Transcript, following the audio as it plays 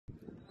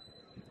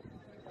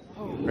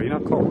Are you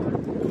not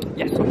cold?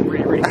 Yes, I'm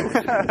really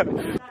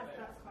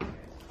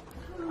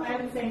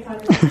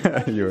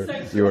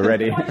You were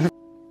ready.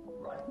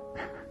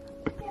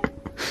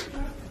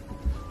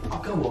 Oh,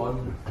 come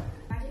on.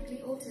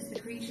 Radically alters the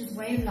creature's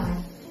way of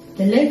life.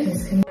 The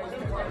locust can...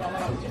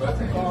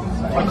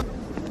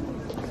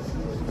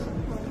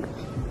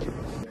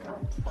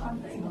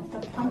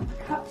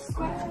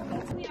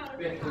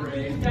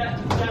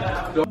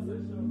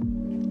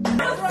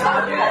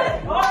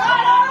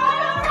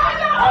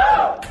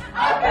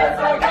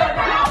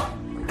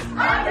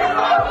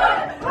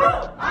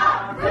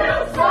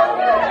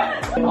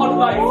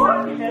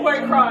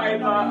 Won't cry,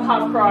 but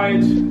have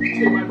cried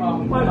to my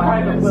mum. Won't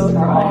cry, but will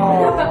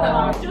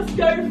cry. Just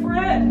go for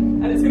it,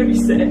 and it's going to be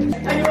sick.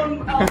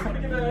 Anyone else want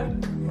to give a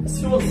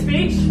short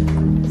speech?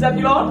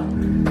 Zebulon?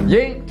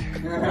 Yeet!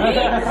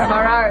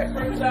 Alright.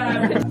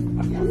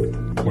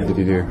 What did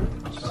you do?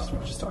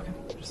 Just talking.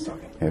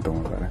 Yeah, don't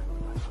worry about it.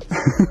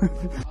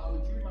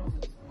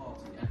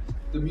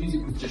 The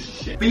music was just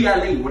shit.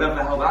 BLE, whatever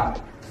the hell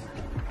that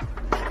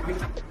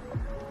means.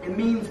 It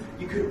means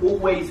you could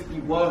always be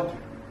working.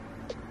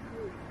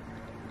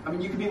 I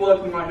mean, you could be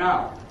working right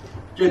now.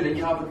 Good, then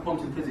you have the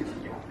quantum physics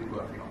that you have to be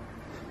working on.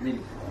 I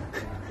mean,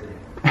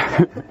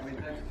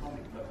 there's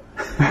atomic, but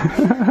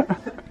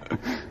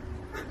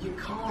you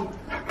can't.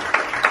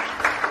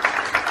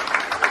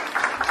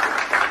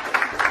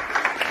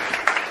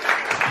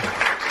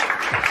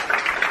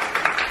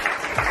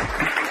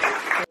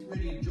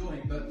 Really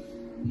enjoying, but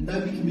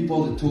nobody can be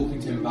bothered talking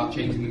to him about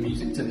changing the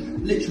music to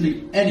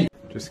literally any.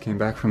 Just came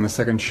back from the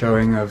second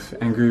showing of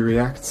Angry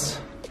Reacts.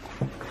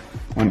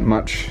 Went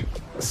much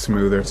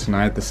smoother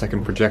tonight. The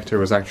second projector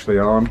was actually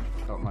on.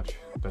 Felt much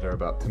better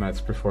about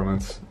tonight's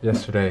performance.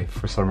 Yesterday,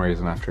 for some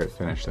reason, after it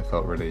finished, I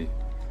felt really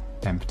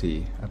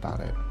empty about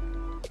it.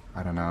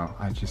 I don't know,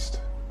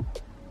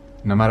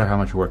 no matter how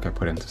much work I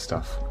put into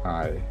stuff,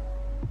 I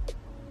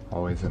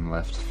always am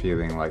left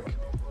feeling like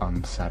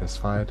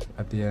unsatisfied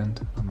at the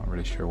end. I'm not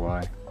really sure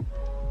why.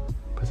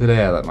 But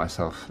today I let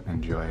myself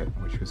enjoy it,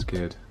 which was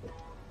good.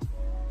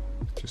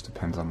 Just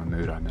depends on the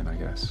mood I'm in, I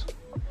guess.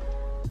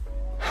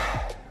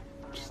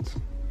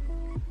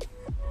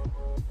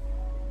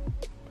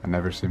 I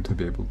never seem to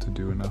be able to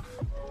do enough.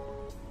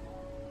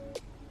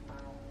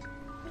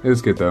 It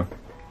was good though.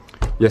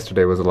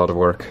 Yesterday was a lot of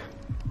work.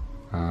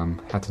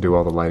 Had to do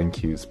all the lighting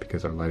cues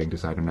because our lighting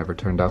designer never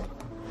turned up.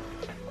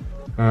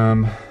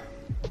 And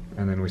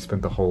then we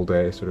spent the whole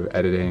day sort of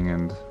editing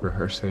and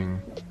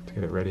rehearsing to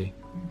get it ready.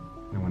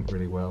 It went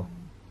really well.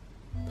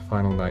 The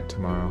final night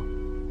tomorrow.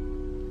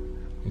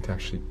 Need to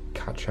actually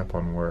catch up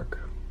on work.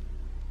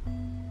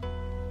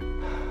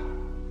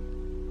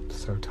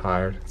 So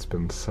tired. It's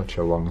been such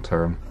a long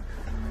term.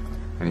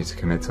 I need to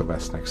commit to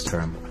less next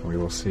term. We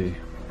will see.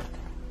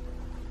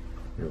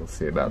 We will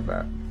see about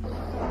that.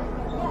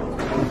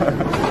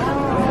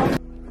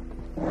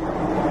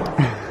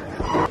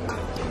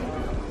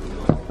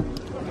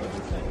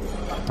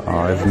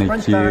 Oh, isn't he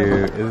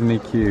cute? Isn't he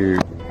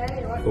cute?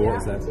 What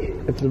is that?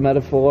 It's a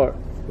metaphor.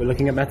 We're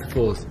looking at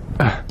metaphors.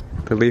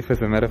 The leaf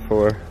is a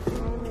metaphor.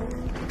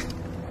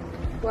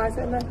 Why is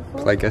it a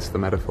metaphor? I guess the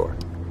metaphor.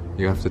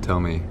 You have to tell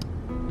me.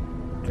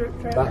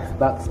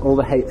 That's all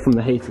the hate from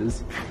the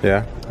haters.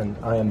 Yeah? And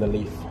I am the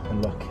leaf,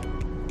 and look.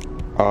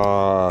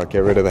 Oh,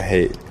 get rid of the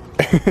hate.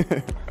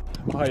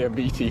 I am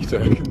meat eater.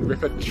 I can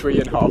rip a tree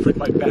in half with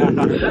my bare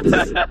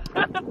hands.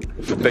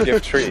 Big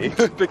if tree.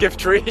 Big if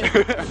tree.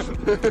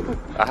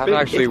 I haven't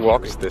actually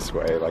walked this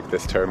way, like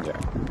this term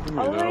yet.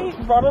 I only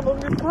run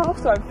along this path,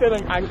 so I'm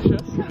feeling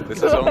anxious.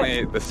 This is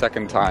only the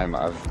second time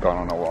I've gone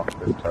on a walk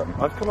this term.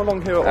 I've come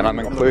along here. And I'm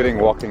including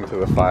walking to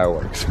the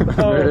fireworks.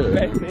 Oh,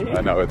 maybe. I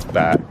know, it's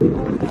bad.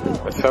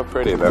 It's so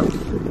pretty though.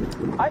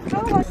 I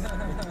feel like...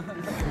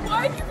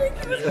 Why do you think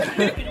it was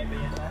pretty?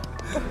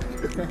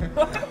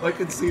 I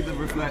can see the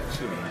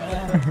reflection.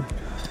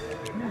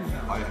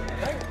 I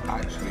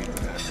actually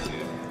detest you.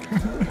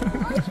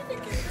 Why do you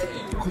think it's me?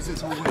 Because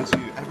it's always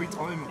you. Every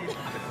time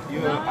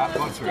you're at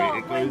Buttery,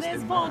 it goes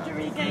in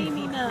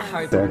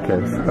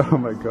Staircase. Oh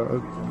my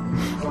god.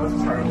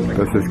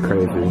 This is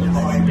crazy.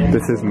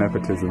 This is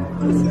nepotism.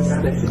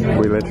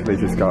 We literally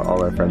just got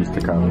all our friends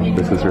to come.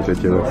 This is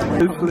ridiculous.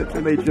 It's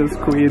literally just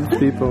Queen's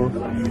people.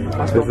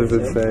 This is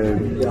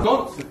insane.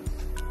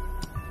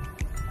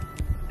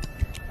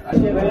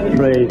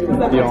 Ray,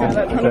 Beyond,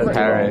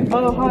 Harry.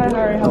 Oh, hi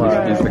Harry, how are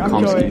you? He's the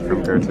Komsky from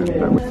Goethe.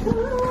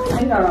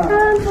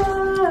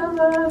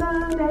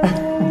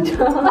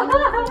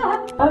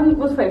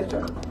 What's your favourite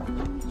joke?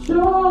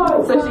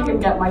 So she can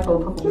get my full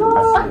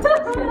performance.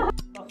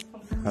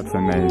 That's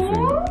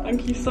amazing. Thank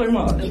you so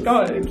much,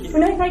 guys.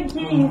 No, thank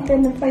you. You've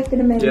been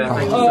amazing. Yeah,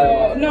 thank you so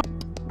much. No.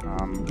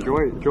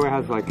 Joy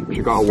has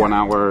she got a 1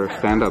 hour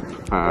stand-up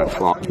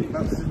slot.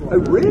 Oh,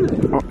 really?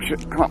 Oh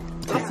shit, come on.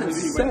 That's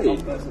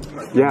insane.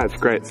 Yeah, it's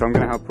great, so I'm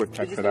gonna help with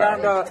text it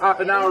out.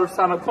 An hour of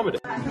stand-up comedy.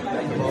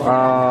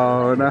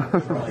 Oh no.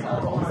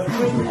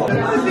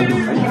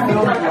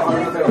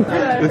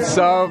 It's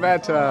so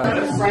better.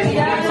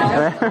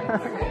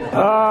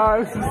 Oh,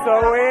 this is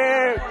so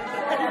weird.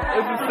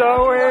 This is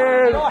so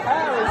weird!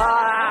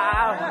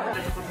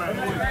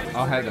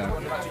 Oh, hi there.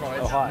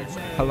 Oh, hi.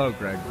 Hello,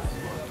 Greg.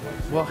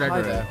 Well,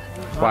 Gregory. hi there.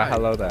 Why,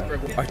 hello there.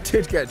 I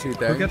did get 2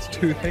 things. Who gets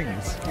 2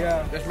 things?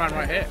 Yeah. This man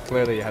right here.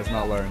 Clearly he has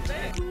not learned.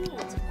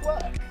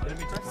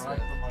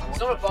 It's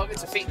not a bug,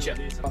 it's a feature.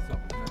 It's not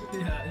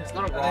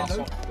a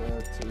grasshopper.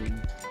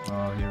 13.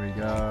 Oh, here we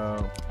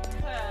go.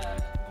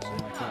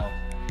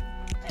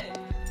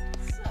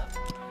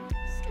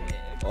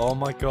 Oh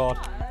my god.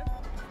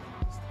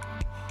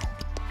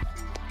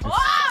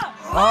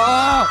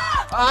 Oh!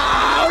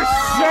 Oh,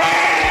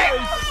 shit!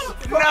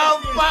 No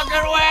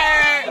fucking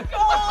way!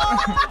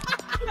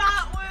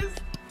 That was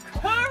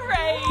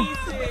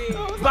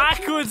crazy!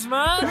 Backwards,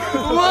 man!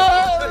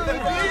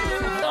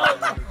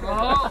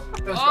 God!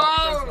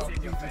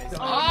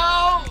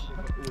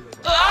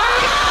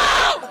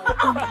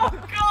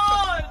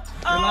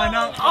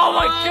 Oh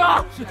my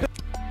god!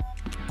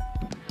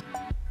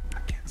 I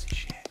can't see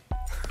shit.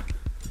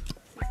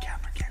 My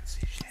camera can't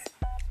see shit.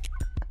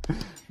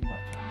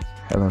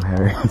 Hello,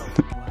 Harry.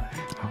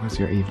 How was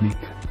your evening?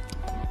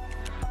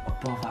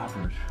 Above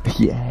average.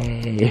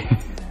 Yay!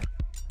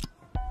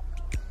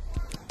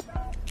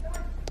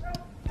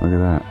 Look at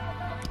that.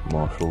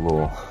 Martial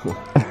law.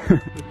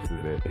 This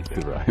is it, it's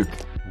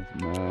arrived.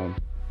 Man.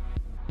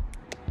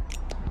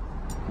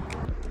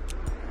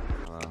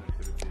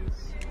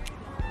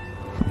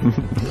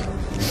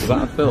 Is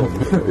that a film?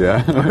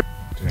 Yeah.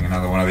 Doing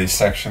another one of these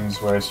sections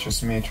where it's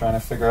just me trying to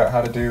figure out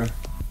how to do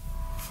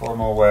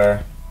formal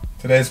wear.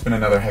 Today's been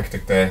another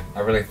hectic day.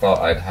 I really thought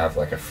I'd have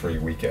like a free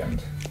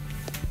weekend.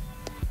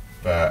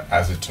 But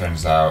as it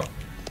turns out,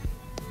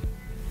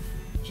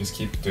 just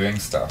keep doing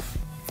stuff.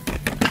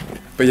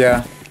 But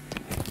yeah,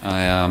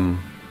 I'm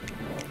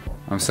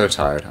so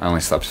tired. I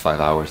only slept 5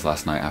 hours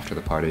last night after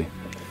the party.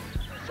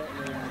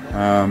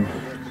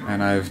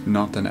 And I've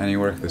not done any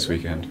work this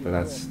weekend, but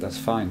that's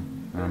fine.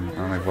 I only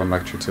have 1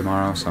 lecture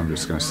tomorrow, so I'm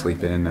just gonna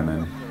sleep in and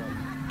then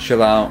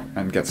chill out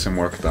and get some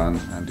work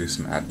done and do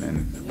some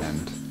admin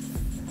and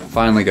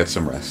finally get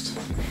some rest.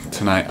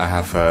 Tonight I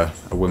have a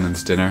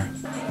women's dinner.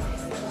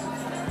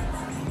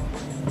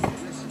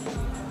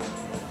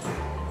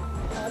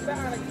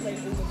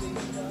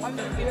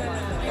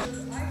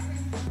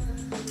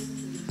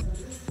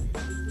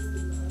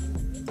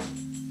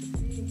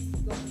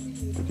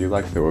 Did you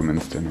like the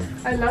women's dinner?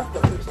 I loved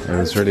it. It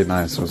was really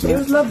nice, wasn't It it?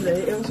 was lovely.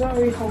 It was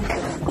very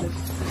wholesome.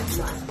 Just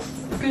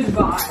nice. Good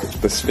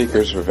vibe. The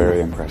speakers were very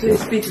The impressive.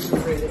 speakers were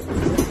really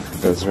good.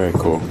 It was very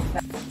cool.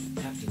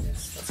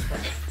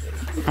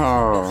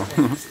 Oh.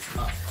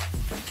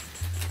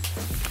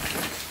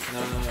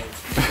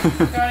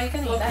 Girl, you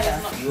can eat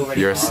better.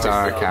 You're a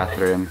star,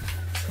 Catherine.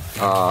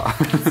 Oh.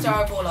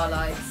 Star of all our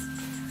lives.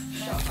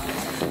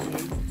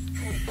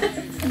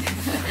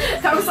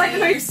 That was like the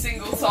most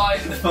single time.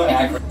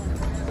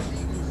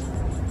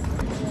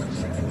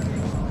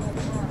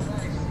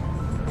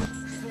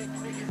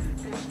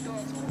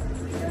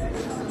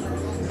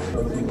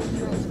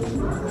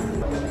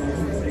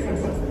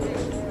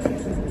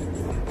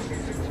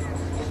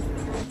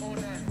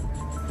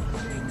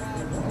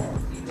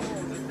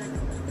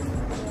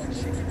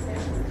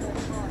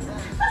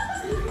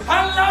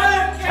 Hello,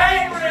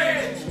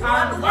 Cambridge,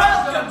 and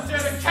welcome to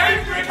the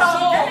Cambridge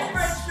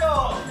Show.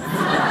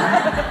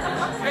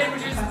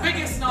 Cambridge's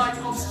biggest night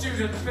of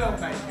student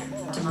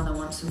filmmaking. To mother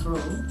once and for all,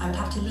 I would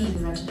have to leave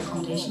the rented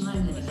accommodation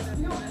I'm living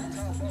in.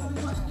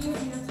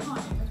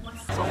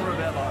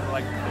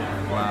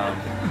 Wow.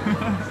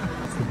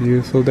 It's a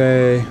beautiful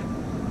day.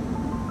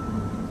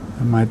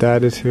 And my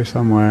dad is here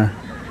somewhere.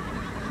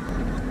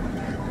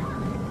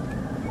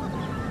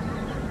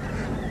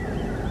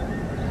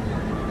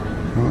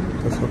 Oh,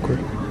 that's awkward.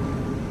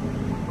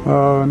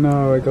 Oh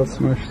no, I got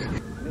smushed.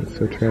 It's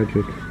so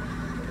tragic.